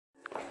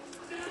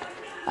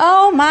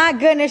Oh my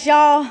goodness,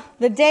 y'all.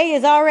 The day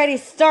is already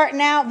starting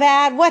out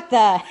bad. What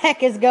the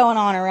heck is going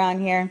on around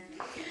here?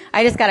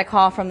 I just got a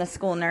call from the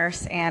school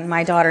nurse, and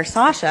my daughter,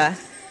 Sasha,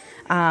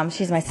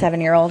 she's my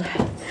 7-year-old.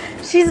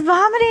 She's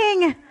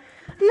vomiting.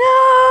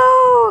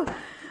 No!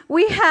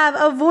 We have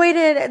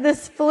avoided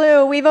this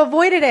flu. We've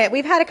avoided it.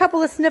 We've had a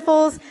couple of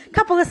sniffles,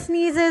 couple of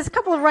sneezes,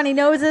 couple of runny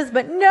noses,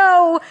 but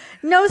no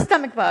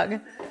stomach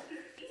bug.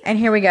 And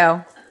here we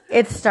go.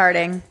 It's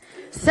starting.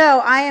 So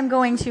I am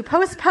going to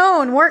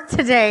postpone work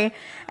today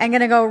and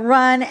going to go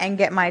run and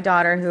get my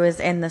daughter who is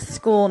in the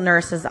school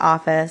nurse's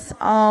office.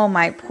 Oh,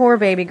 my poor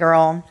baby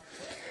girl.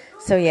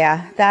 So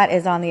yeah, that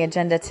is on the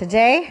agenda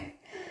today.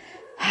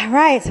 All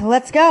right, so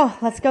let's go.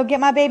 Let's go get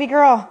my baby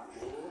girl.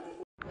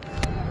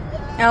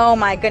 Oh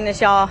my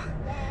goodness, y'all.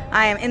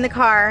 I am in the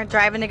car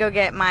driving to go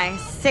get my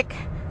sick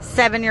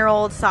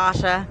 7-year-old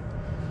Sasha.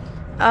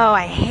 Oh,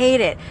 I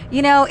hate it.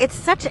 You know, it's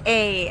such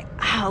I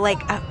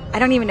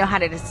don't even know how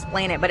to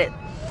explain it, but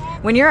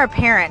when you're a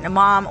parent, a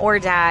mom or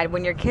dad,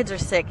 when your kids are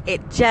sick,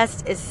 it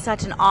just is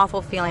such an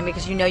awful feeling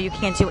because you know you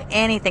can't do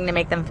anything to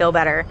make them feel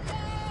better.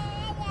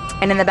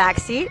 And in the back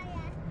seat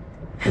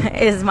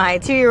is my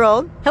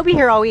 2-year-old. He'll be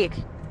here all week.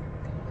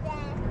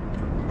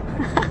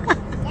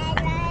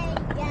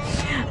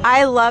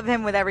 I love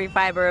him with every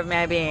fiber of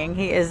my being.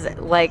 He is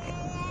like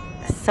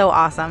so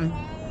awesome.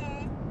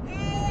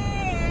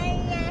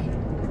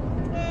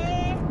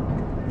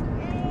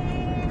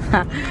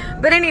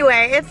 But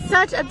anyway, it's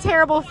such a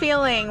terrible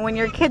feeling when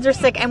your kids are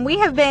sick, and we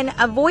have been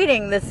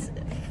avoiding this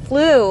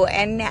flu,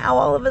 and now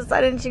all of a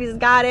sudden she's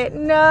got it.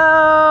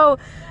 No.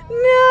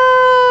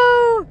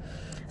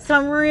 So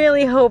I'm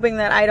really hoping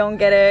that I don't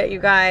get it, you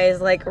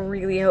guys, like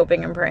really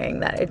hoping and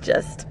praying that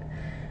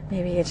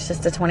maybe it's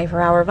just a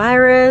 24-hour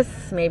virus.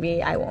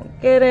 Maybe I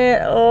won't get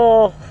it.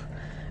 Oh,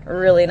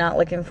 really not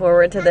looking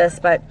forward to this,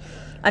 but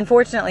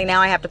unfortunately, now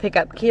I have to pick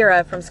up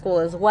Kira from school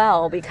as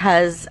well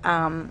because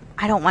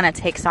I don't want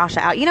to take Sasha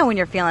out. You know, when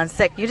you're feeling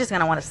sick, you're just going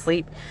to want to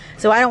sleep.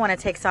 So I don't want to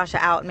take Sasha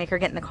out and make her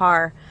get in the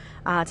car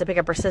to pick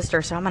up her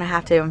sister. So I'm going to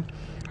have to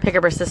pick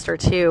up her sister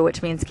too,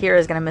 which means Kira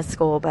is going to miss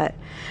school. But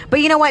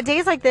you know what?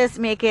 Days like this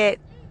make it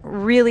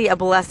really a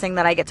blessing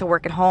that I get to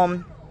work at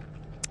home.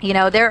 You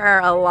know, there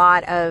are a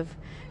lot of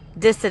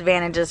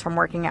disadvantages from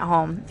working at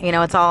home. You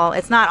know, it's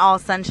not all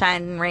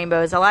sunshine and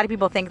rainbows. A lot of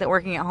people think that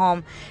working at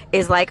home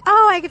is like,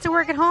 oh, I get to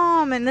work at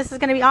home and this is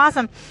going to be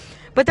awesome.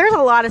 But there's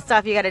a lot of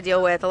stuff you got to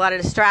deal with, a lot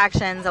of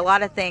distractions, a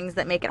lot of things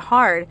that make it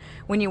hard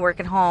when you work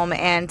at home.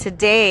 And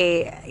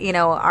today, you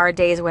know, are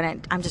days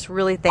when I'm just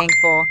really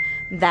thankful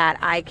that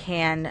I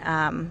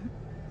can,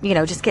 you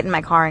know, just get in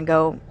my car and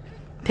go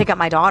pick up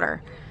my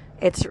daughter.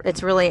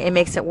 It's really, it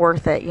makes it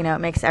worth it. You know, it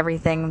makes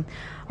everything,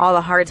 all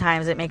the hard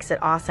times, it makes it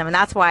awesome. And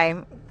that's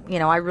why, you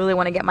know, I really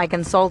want to get my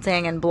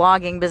consulting and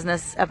blogging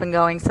business up and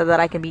going so that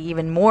I can be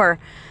even more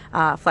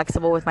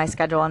flexible with my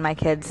schedule and my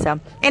kids. So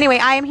anyway,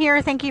 I am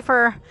here. Thank you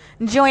for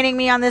joining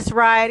me on this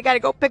ride. Got to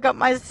go pick up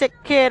my sick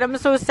kid. I'm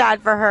so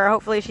sad for her.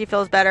 Hopefully she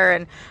feels better,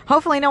 and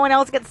hopefully no one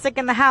else gets sick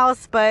in the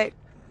house. But,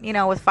 you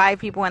know, with 5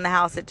 people in the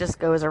house, it just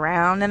goes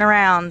around and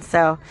around.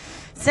 So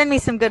send me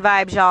some good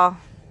vibes, y'all.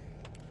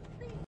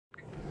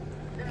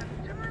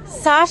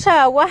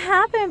 Sasha, what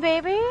happened,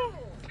 baby?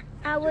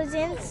 I was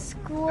in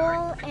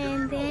school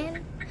and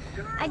then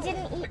I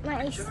didn't eat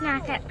my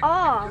snack at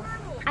all.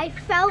 I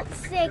felt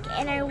sick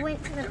and I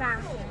went to the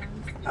bathroom.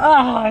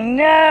 Oh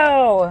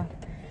no.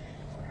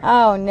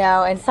 Oh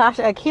no. And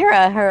Sasha,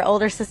 Akira, her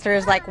older sister,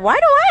 is like, why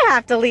do I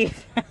have to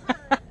leave?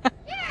 Yeah,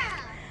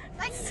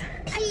 like it's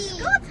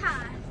school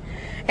time.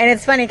 And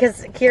it's funny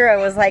because Kira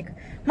was like,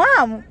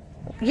 Mom,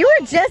 you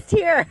were just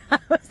here. I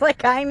was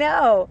like, I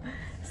know.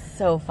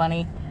 So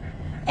funny.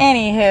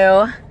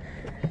 Anywho,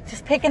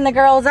 just picking the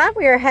girls up.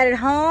 We are headed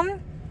home.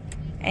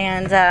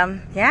 And,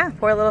 yeah,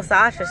 poor little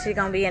Sasha. She's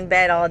going to be in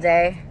bed all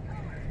day.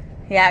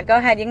 Yeah, go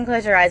ahead. You can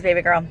close your eyes,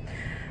 baby girl.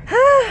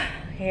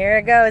 Here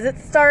it goes.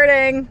 It's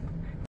starting.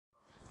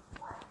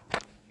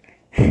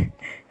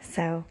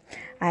 So,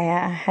 I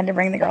had to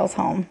bring the girls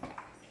home.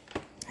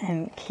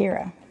 And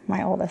Kira,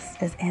 my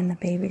oldest, is in the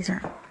baby's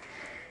room.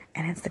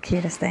 And it's the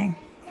cutest thing.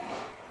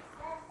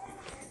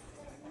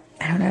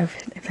 I don't know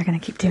if they're going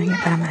to keep doing it,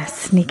 but I'm going to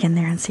sneak in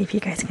there and see if you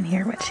guys can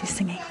hear what she's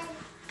singing.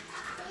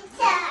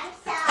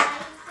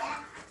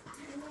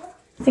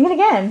 Sing it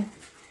again.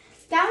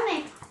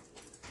 Dominic.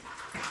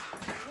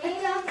 He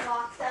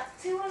walked up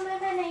to a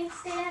lemonade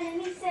stand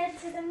and he said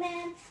to the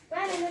man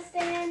right in the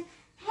stand,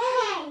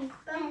 hey,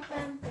 bum,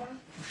 bum, bum,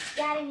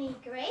 got any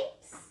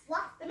grapes?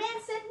 What? The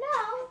man said,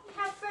 no, we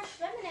have fresh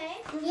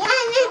lemonade. Yeah,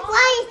 and that's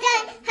why he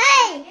said,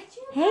 hey.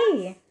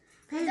 Hey.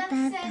 The duck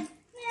said,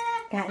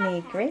 yeah. Got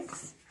any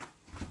grapes?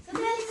 So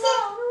then he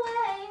rode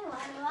away.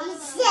 He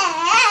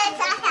said,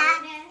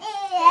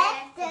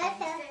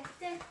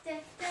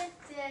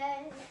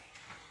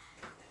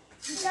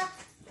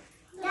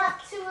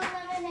 Walked to a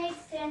lemonade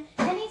stand,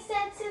 and he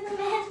said to the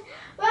man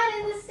right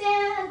in the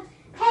stand,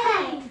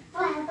 hey,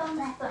 bum,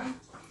 bum,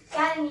 bum,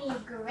 got any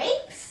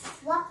grapes?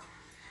 What?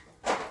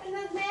 And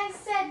the man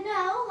said,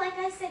 no, like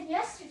I said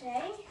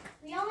yesterday,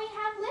 we only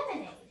have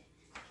lemonade.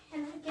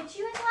 Can we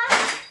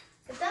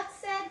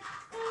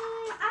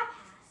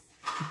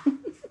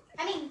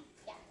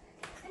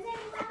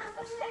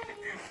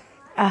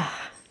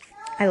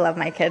I love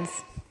my kids.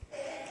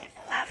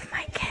 Love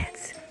my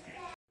kids.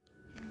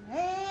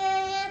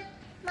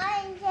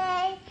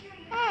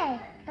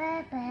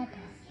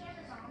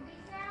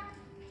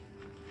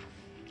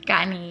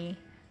 Got any?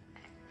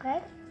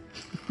 Great.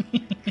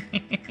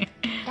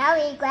 That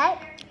was great.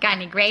 Got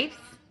any grapes?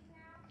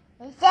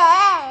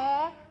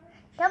 Yeah.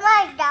 Come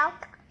on, dog.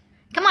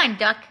 Come on,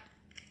 duck.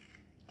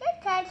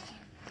 Good touch.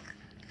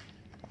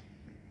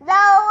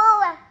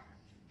 No.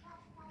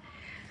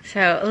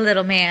 So,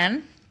 little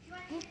man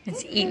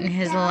is eating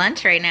his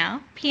lunch right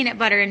now. Peanut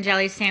butter and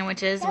jelly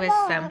sandwiches with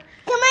some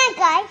Come on,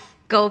 guys.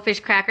 goldfish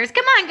crackers.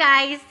 Come on,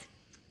 guys.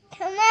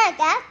 Come on,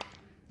 duck.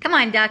 Come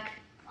on, duck.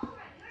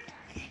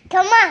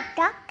 Come on,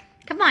 duck.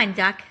 Come on,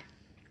 duck.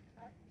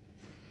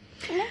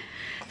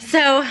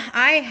 So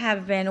I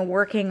have been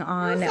working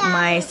on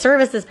my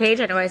services page.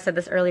 I know I said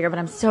this earlier, but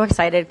I'm so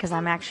excited because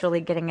I'm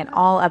actually getting it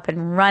all up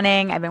and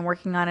running. I've been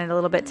working on it a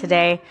little bit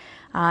today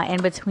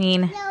in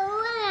between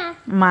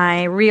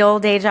my real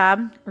day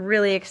job.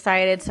 Really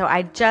excited. So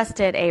I just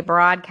did a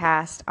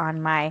broadcast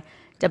on my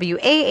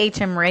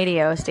WAHM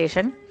radio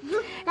station,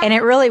 and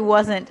it really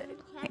wasn't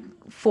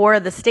for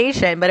the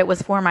station, but it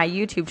was for my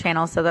YouTube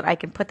channel so that I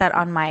can put that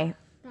on my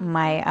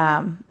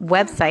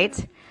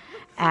website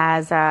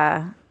as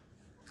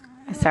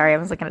sorry, I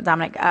was looking at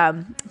Dominic,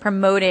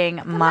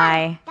 promoting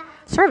my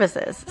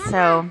services.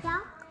 So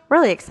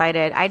really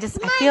excited. I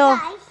feel,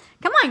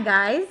 come on,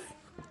 guys.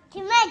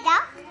 Come on,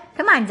 duck.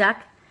 Come on,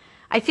 duck.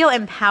 I feel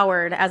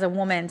empowered as a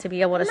woman to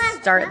be able to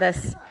start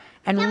this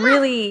and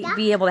really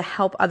be able to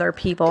help other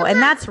people.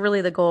 And that's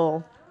really the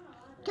goal.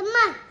 Come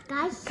on,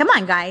 guys. Come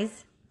on,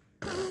 guys.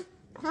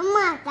 Come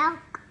on,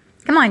 duck.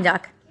 Come on,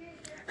 duck.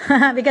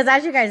 Because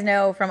as you guys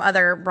know from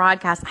other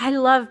broadcasts, I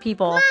love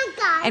people.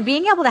 And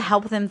being able to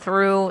help them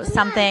through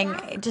something,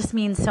 it just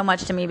means so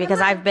much to me because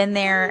I've been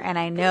there and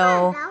I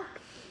know,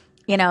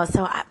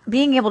 so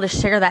being able to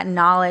share that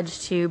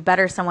knowledge to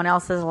better someone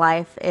else's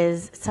life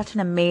is such an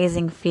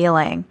amazing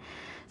feeling.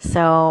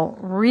 So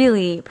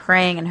really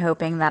praying and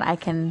hoping that I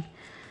can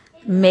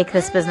make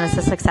this business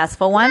a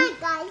successful one.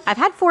 I've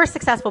had 4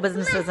 successful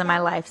businesses in my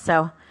life,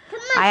 so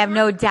I have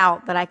no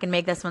doubt that I can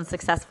make this one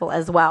successful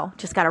as well.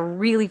 Just got to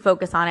really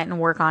focus on it and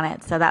work on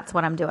it. So that's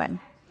what I'm doing.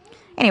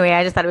 Anyway,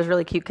 I just thought it was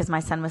really cute because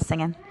my son was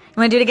singing. You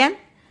want to do it again?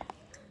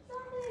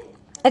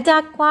 A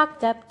duck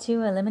walked up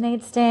to a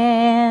lemonade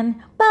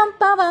stand. Bum,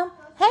 bum, bum.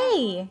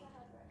 Hey.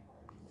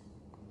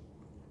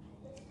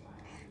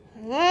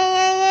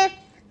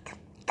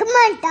 Come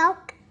on,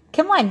 duck.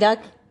 Come on, duck.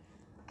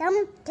 Come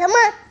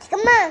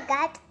on,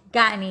 guys.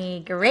 Got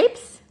any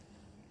grapes?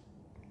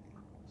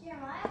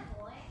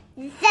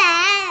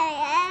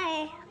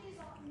 Say.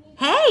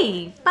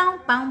 Hey. Boom,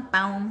 boom,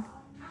 boom.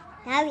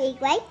 That was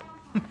great.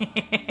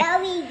 That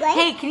was great.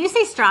 Hey, can you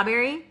say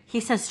strawberry? He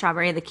says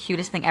strawberry, the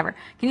cutest thing ever.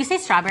 Can you say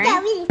strawberry?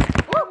 That was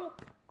You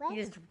great.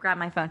 just grabbed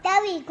my phone.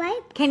 That was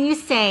great. Can you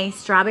say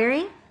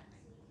strawberry?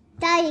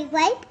 That was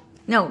great.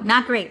 No,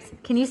 not grapes.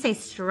 Can you say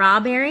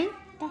strawberry?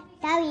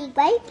 That was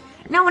great.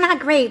 No, not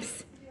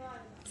grapes.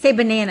 Say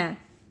banana.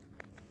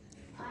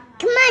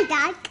 Come on,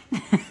 duck.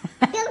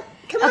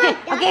 Come on,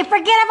 duck. Okay,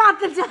 forget about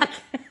the duck.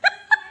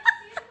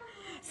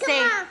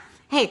 Say, on.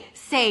 hey,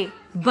 say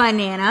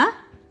banana.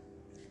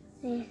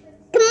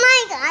 Come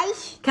on,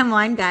 guys. Come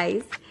on,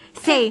 guys.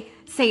 Say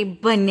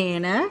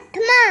banana.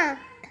 Come on.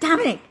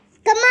 Dominic,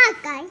 Come on,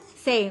 guys.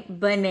 say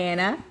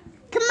banana.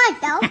 Come on,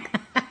 duck.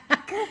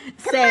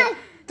 Say, on,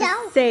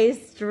 duck. say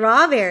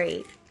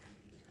strawberry.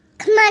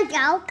 Come on,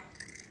 duck.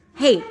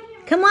 Hey,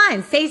 come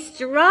on, say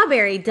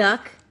strawberry,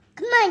 duck.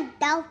 Come on,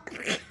 duck.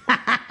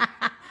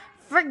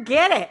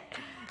 Forget it.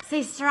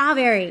 Say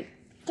strawberry.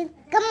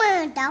 Come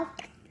on,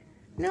 duck.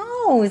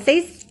 No,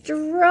 say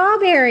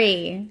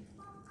strawberry.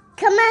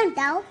 Come on,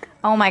 duck.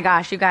 Oh my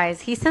gosh, you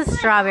guys. He says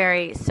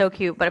strawberry. So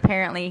cute. But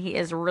apparently he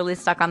is really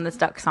stuck on this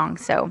duck song.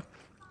 So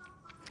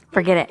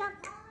forget it.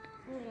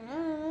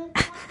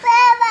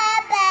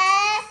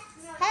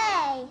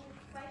 Hey.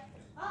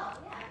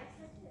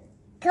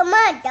 Come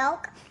on,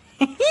 duck.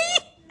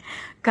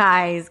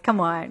 Guys, come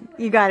on.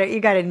 You gotta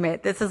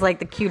admit, this is like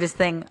the cutest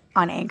thing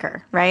on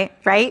Anchor, right?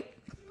 Right?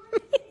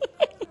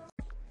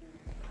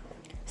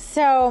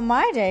 So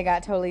my day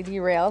got totally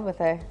derailed with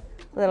a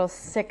little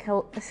sick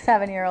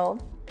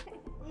 7-year-old.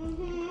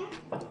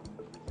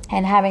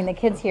 And having the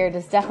kids here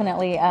just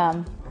definitely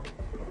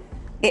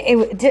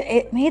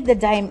it made the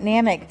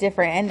dynamic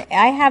different. And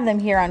I have them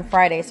here on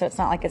Friday, so it's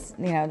not like it's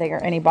they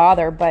are any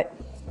bother, but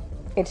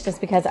it's just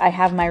because I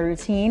have my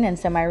routine, and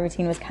so my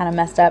routine was kind of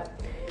messed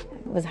up.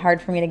 It was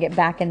hard for me to get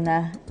back in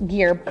the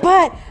gear.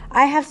 But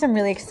I have some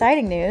really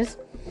exciting news.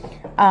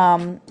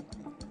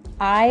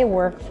 I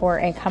work for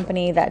a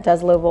company that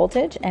does low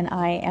voltage, and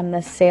I am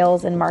the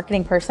sales and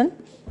marketing person.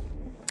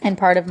 And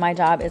part of my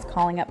job is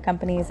calling up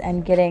companies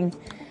and getting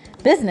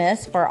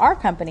business for our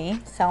company,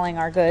 selling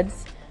our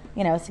goods,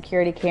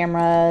 security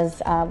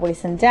cameras,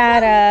 voice and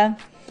data,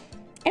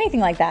 anything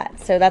like that.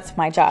 So that's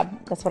my job.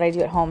 That's what I do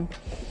at home.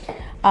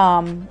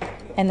 And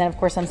then, of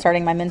course, I'm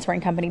starting my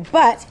mentoring company.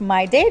 But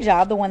my day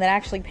job, the one that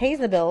actually pays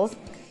the bills,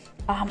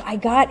 I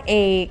got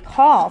a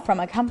call from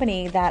a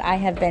company that I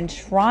have been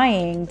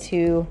trying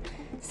to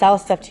sell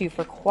stuff to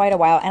for quite a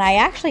while, and I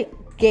actually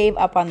gave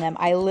up on them.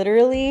 I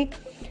literally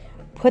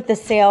put the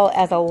sale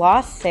as a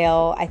lost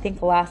sale, I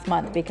think last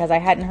month, because I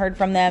hadn't heard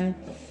from them.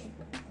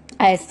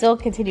 I still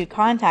continued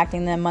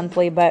contacting them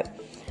monthly, but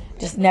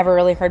just never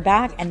really heard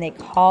back. And they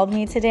called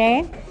me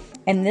today,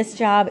 and this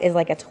job is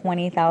like a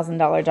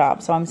 $20,000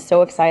 job. So I'm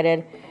so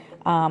excited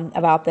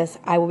about this.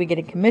 I will be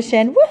getting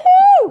commission.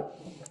 Woohoo!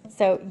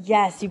 So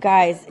yes, you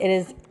guys, it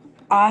is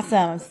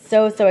awesome. I'm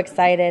so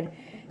excited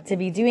to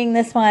be doing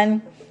this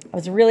one. I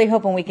was really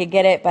hoping we could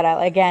get it, but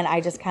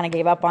I just kind of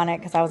gave up on it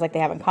because I was like, they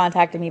haven't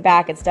contacted me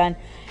back. It's done.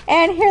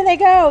 And here they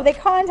go. They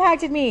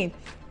contacted me.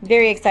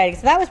 Very exciting.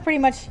 So that was pretty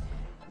much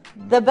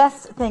the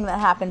best thing that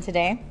happened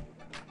today.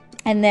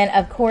 And then,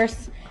 of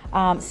course,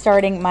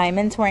 starting my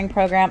mentoring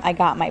program, I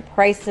got my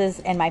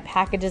prices and my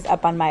packages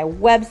up on my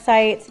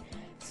website.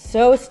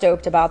 So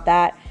stoked about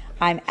that.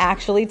 I'm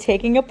actually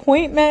taking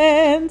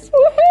appointments.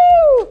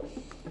 Woohoo!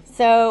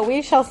 So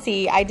we shall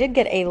see. I did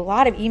get a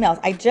lot of emails.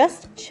 I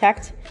just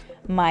checked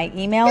my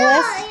email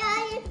list.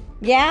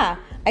 Yeah,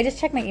 I just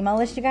checked my email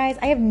list, you guys.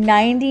 I have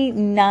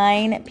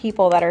 99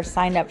 people that are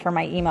signed up for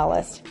my email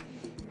list.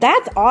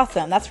 That's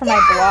awesome. That's for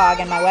my blog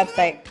and my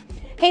website.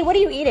 Hey, what are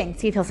you eating?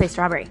 See if he'll say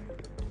strawberry.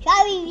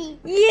 Strawberry.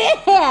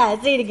 Yeah,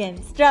 say it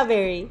again.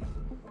 Strawberry.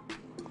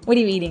 What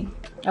are you eating?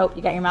 Oh,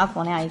 you got your mouth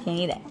full now. You can't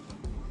eat it.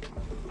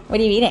 What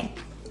are you eating?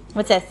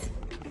 What's this?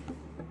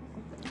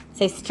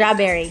 Say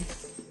strawberry.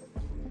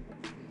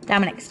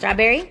 Dominic,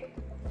 strawberry?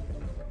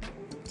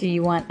 Do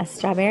you want a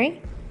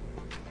strawberry?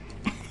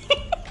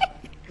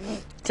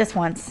 Just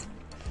once.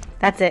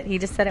 That's it. He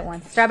just said it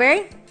once.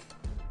 Strawberry?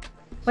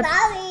 What's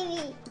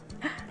Strawberry.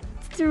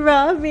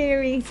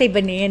 strawberry? Say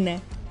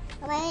banana.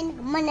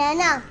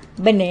 Banana.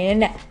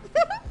 Banana.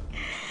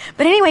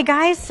 But anyway,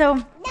 guys, so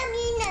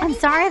I'm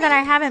sorry that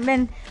I haven't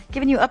been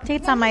giving you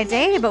updates on my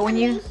day, but when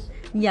you...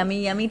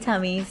 Yummy, yummy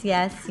tummies.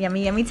 Yes,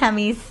 yummy, yummy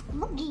tummies.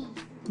 Boogie.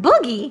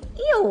 Boogie?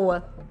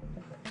 Ew.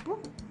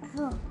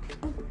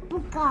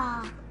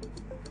 Booga.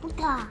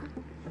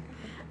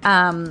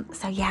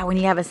 So yeah, when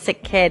you have a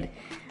sick kid,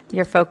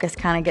 your focus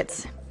kind of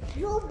gets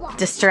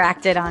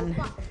distracted on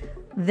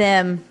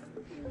them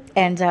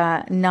and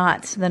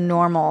not the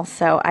normal.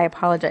 So I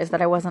apologize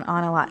that I wasn't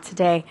on a lot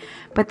today.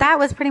 But that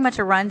was pretty much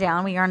a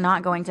rundown. We are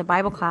not going to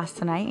Bible class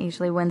tonight.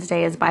 Usually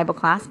Wednesday is Bible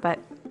class, but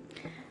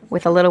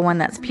with a little one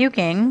that's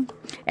puking,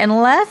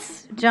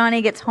 unless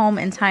Johnny gets home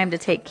in time to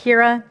take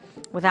Kira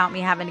without me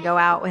having to go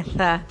out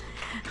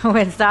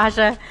with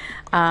Sasha.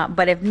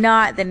 But if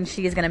not, then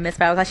she's going to miss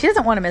Bible class. She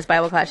doesn't want to miss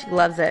Bible class. She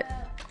loves it.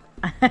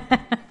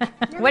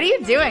 What are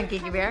you doing,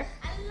 Kiki Bear?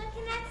 I'm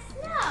looking at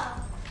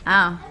snow.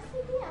 Oh.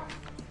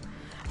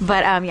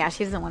 But yeah,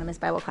 she doesn't want to miss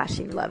Bible class.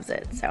 She loves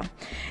it. So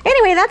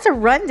anyway, that's a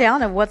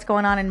rundown of what's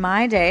going on in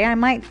my day. I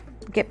might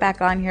get back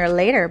on here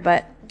later,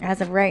 but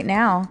as of right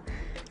now,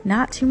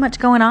 not too much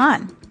going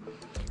on.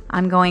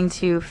 I'm going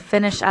to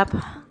finish up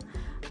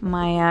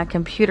my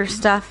computer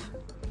stuff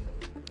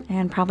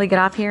and probably get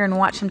off here and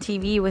watch some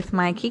TV with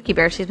my Kiki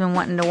Bear. She's been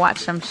wanting to watch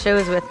some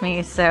shows with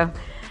me, so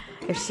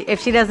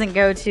if she doesn't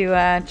go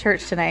to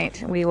church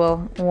tonight, we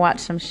will watch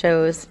some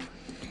shows.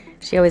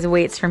 She always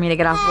waits for me to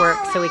get off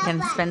work so we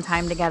can spend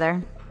time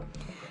together.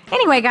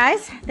 Anyway,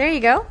 guys, there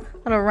you go.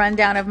 A little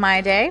rundown of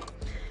my day.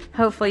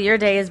 Hopefully your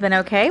day has been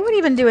okay. What have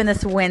you been doing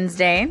this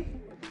Wednesday?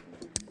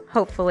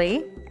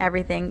 Hopefully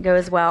everything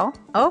goes well.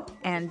 Oh,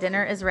 and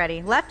dinner is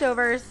ready.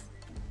 Leftovers.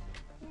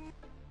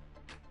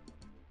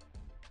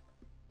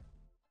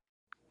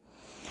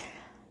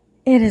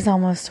 It is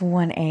almost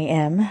 1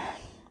 a.m.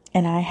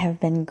 and I have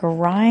been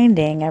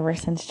grinding ever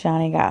since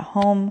Johnny got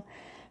home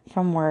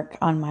from work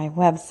on my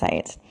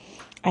website.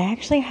 I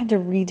actually had to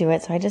redo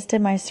it, so I just did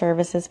my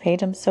services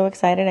page. I'm so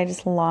excited. I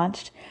just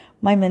launched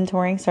my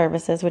mentoring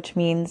services, which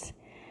means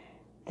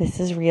this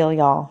is real,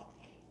 y'all.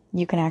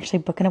 You can actually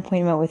book an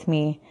appointment with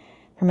me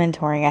for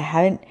mentoring. I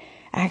haven't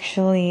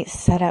actually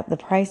set up the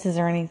prices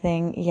or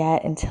anything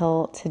yet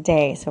until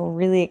today, so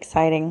really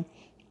exciting.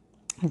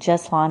 I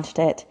just launched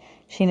it,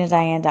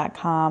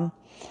 SheenaDiane.com,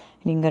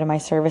 and you can go to my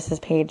services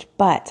page.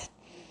 But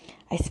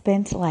I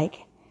spent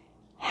like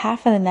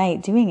half of the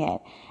night doing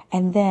it.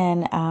 And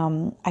then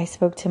I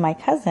spoke to my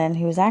cousin,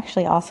 who's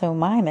actually also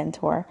my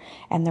mentor.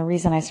 And the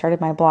reason I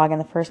started my blog in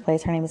the first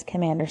place, her name is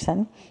Kim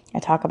Anderson. I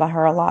talk about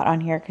her a lot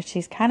on here because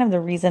she's kind of the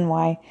reason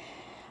why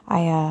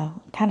I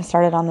kind of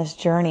started on this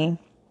journey.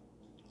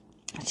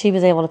 She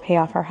was able to pay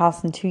off her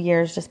house in 2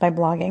 years just by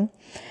blogging.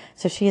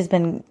 So she has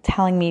been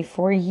telling me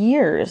for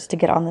years to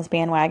get on this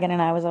bandwagon.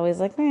 And I was always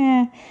like,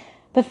 eh.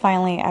 But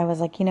finally I was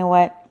like, you know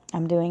what?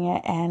 I'm doing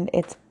it. And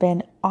it's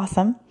been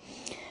awesome.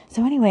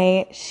 So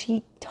anyway,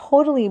 she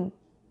totally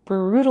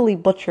brutally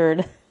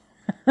butchered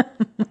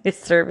my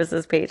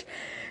services page.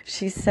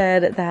 She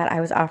said that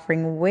I was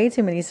offering way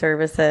too many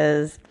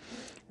services,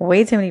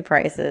 way too many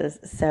prices.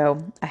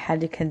 So I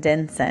had to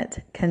condense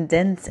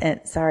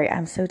it. Sorry,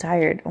 I'm so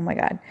tired. Oh my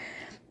God.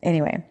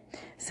 Anyway,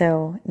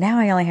 so now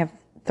I only have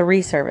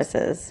 3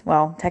 services.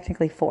 Well,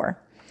 technically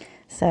 4.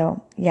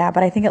 So yeah,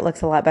 but I think it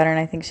looks a lot better, and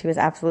I think she was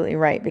absolutely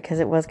right because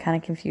it was kind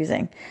of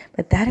confusing.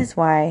 But that is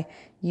why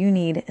you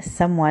need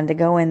someone to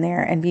go in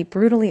there and be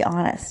brutally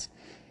honest,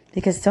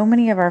 because so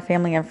many of our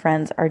family and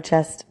friends are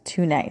just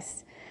too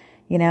nice.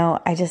 You know,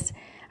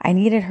 I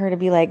needed her to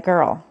be like,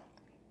 girl,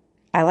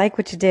 I like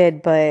what you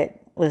did, but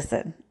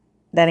listen,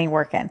 that ain't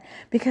working.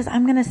 Because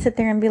I'm going to sit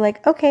there and be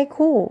like, okay,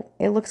 cool.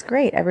 It looks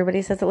great.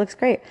 Everybody says it looks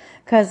great.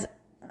 Because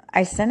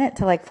I sent it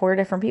to like 4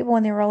 different people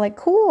and they were all like,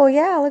 cool,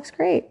 yeah, it looks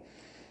great.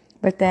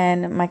 But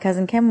then my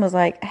cousin Kim was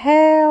like,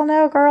 hell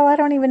no, girl, I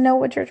don't even know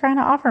what you're trying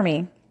to offer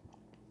me.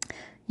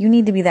 You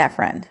need to be that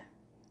friend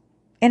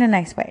in a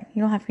nice way.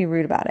 You don't have to be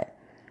rude about it.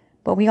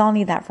 But we all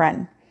need that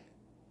friend.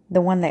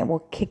 The one that will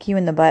kick you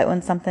in the butt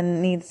when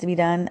something needs to be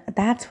done.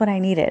 That's what I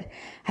needed.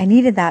 I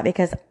needed that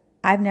because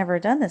I've never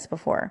done this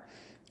before.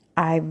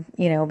 I've,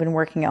 been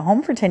working at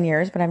home for 10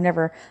 years, but I've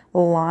never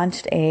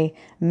launched a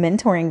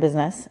mentoring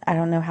business. I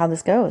don't know how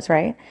this goes,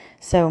 right?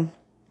 So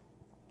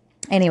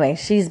anyway,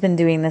 she's been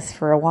doing this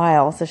for a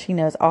while, so she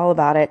knows all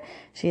about it.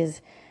 She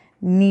is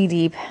knee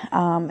deep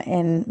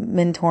in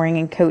mentoring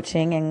and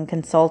coaching and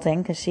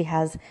consulting because she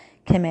has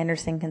Kim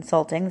Anderson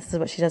Consulting. This is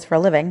what she does for a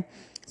living.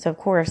 So, of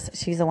course,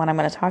 she's the one I'm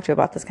going to talk to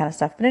about this kind of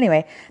stuff. But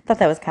anyway, I thought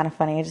that was kind of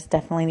funny. I just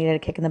definitely needed a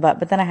kick in the butt.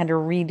 But then I had to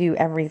redo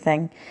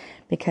everything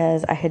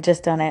because I had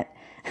just done it.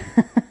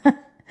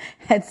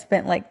 Had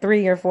spent like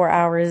 3 or 4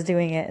 hours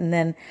doing it. And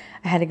then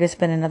I had to go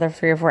spend another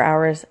 3 or 4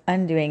 hours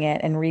undoing it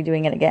and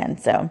redoing it again.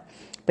 So,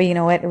 but you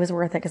know what? It was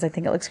worth it because I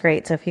think it looks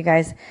great. So if you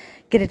guys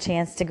get a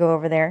chance to go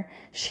over there,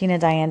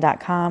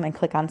 SheenaDiane.com, and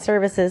click on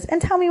services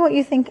and tell me what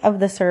you think of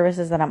the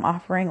services that I'm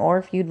offering, or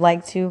if you'd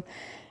like to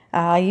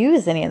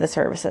use any of the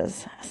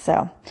services.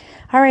 So,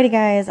 alrighty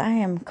guys, I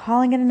am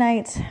calling it a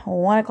night.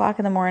 1 o'clock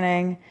in the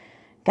morning.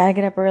 Gotta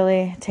get up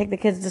early, take the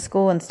kids to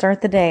school, and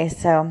start the day.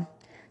 So,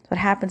 that's what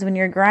happens when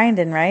you're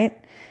grinding, right?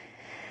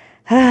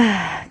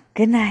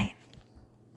 Good night.